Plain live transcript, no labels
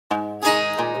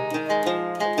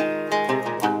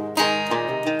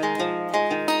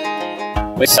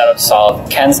we set out to solve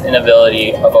Ken's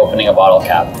inability of opening a bottle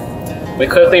cap. We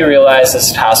quickly realized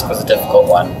this task was a difficult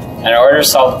one, and in order to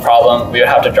solve the problem, we would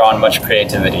have to draw on much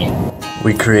creativity.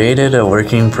 We created a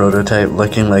working prototype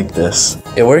looking like this.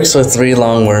 It works with 3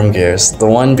 long worm gears. The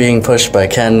one being pushed by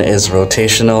Ken is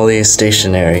rotationally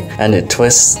stationary, and it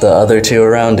twists the other 2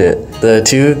 around it. The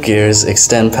 2 gears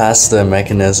extend past the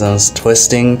mechanisms,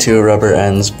 twisting 2 rubber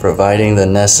ends, providing the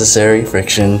necessary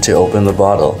friction to open the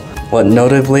bottle. What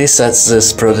notably sets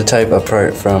this prototype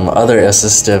apart from other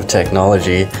assistive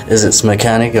technology is its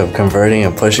mechanic of converting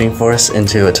a pushing force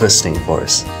into a twisting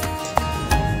force.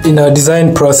 In our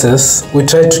design process, we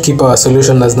try to keep our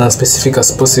solution as non-specific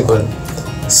as possible,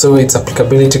 so its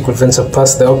applicability could venture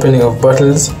past the opening of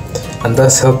bottles and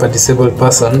thus help a disabled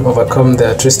person overcome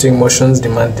their twisting motions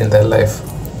demanded in their life.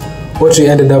 What we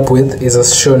ended up with is,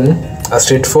 as shown, a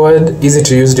straightforward,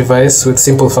 easy-to-use device with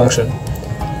simple function.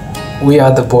 We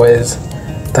are the boys.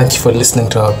 Thank you for listening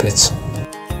to our pitch.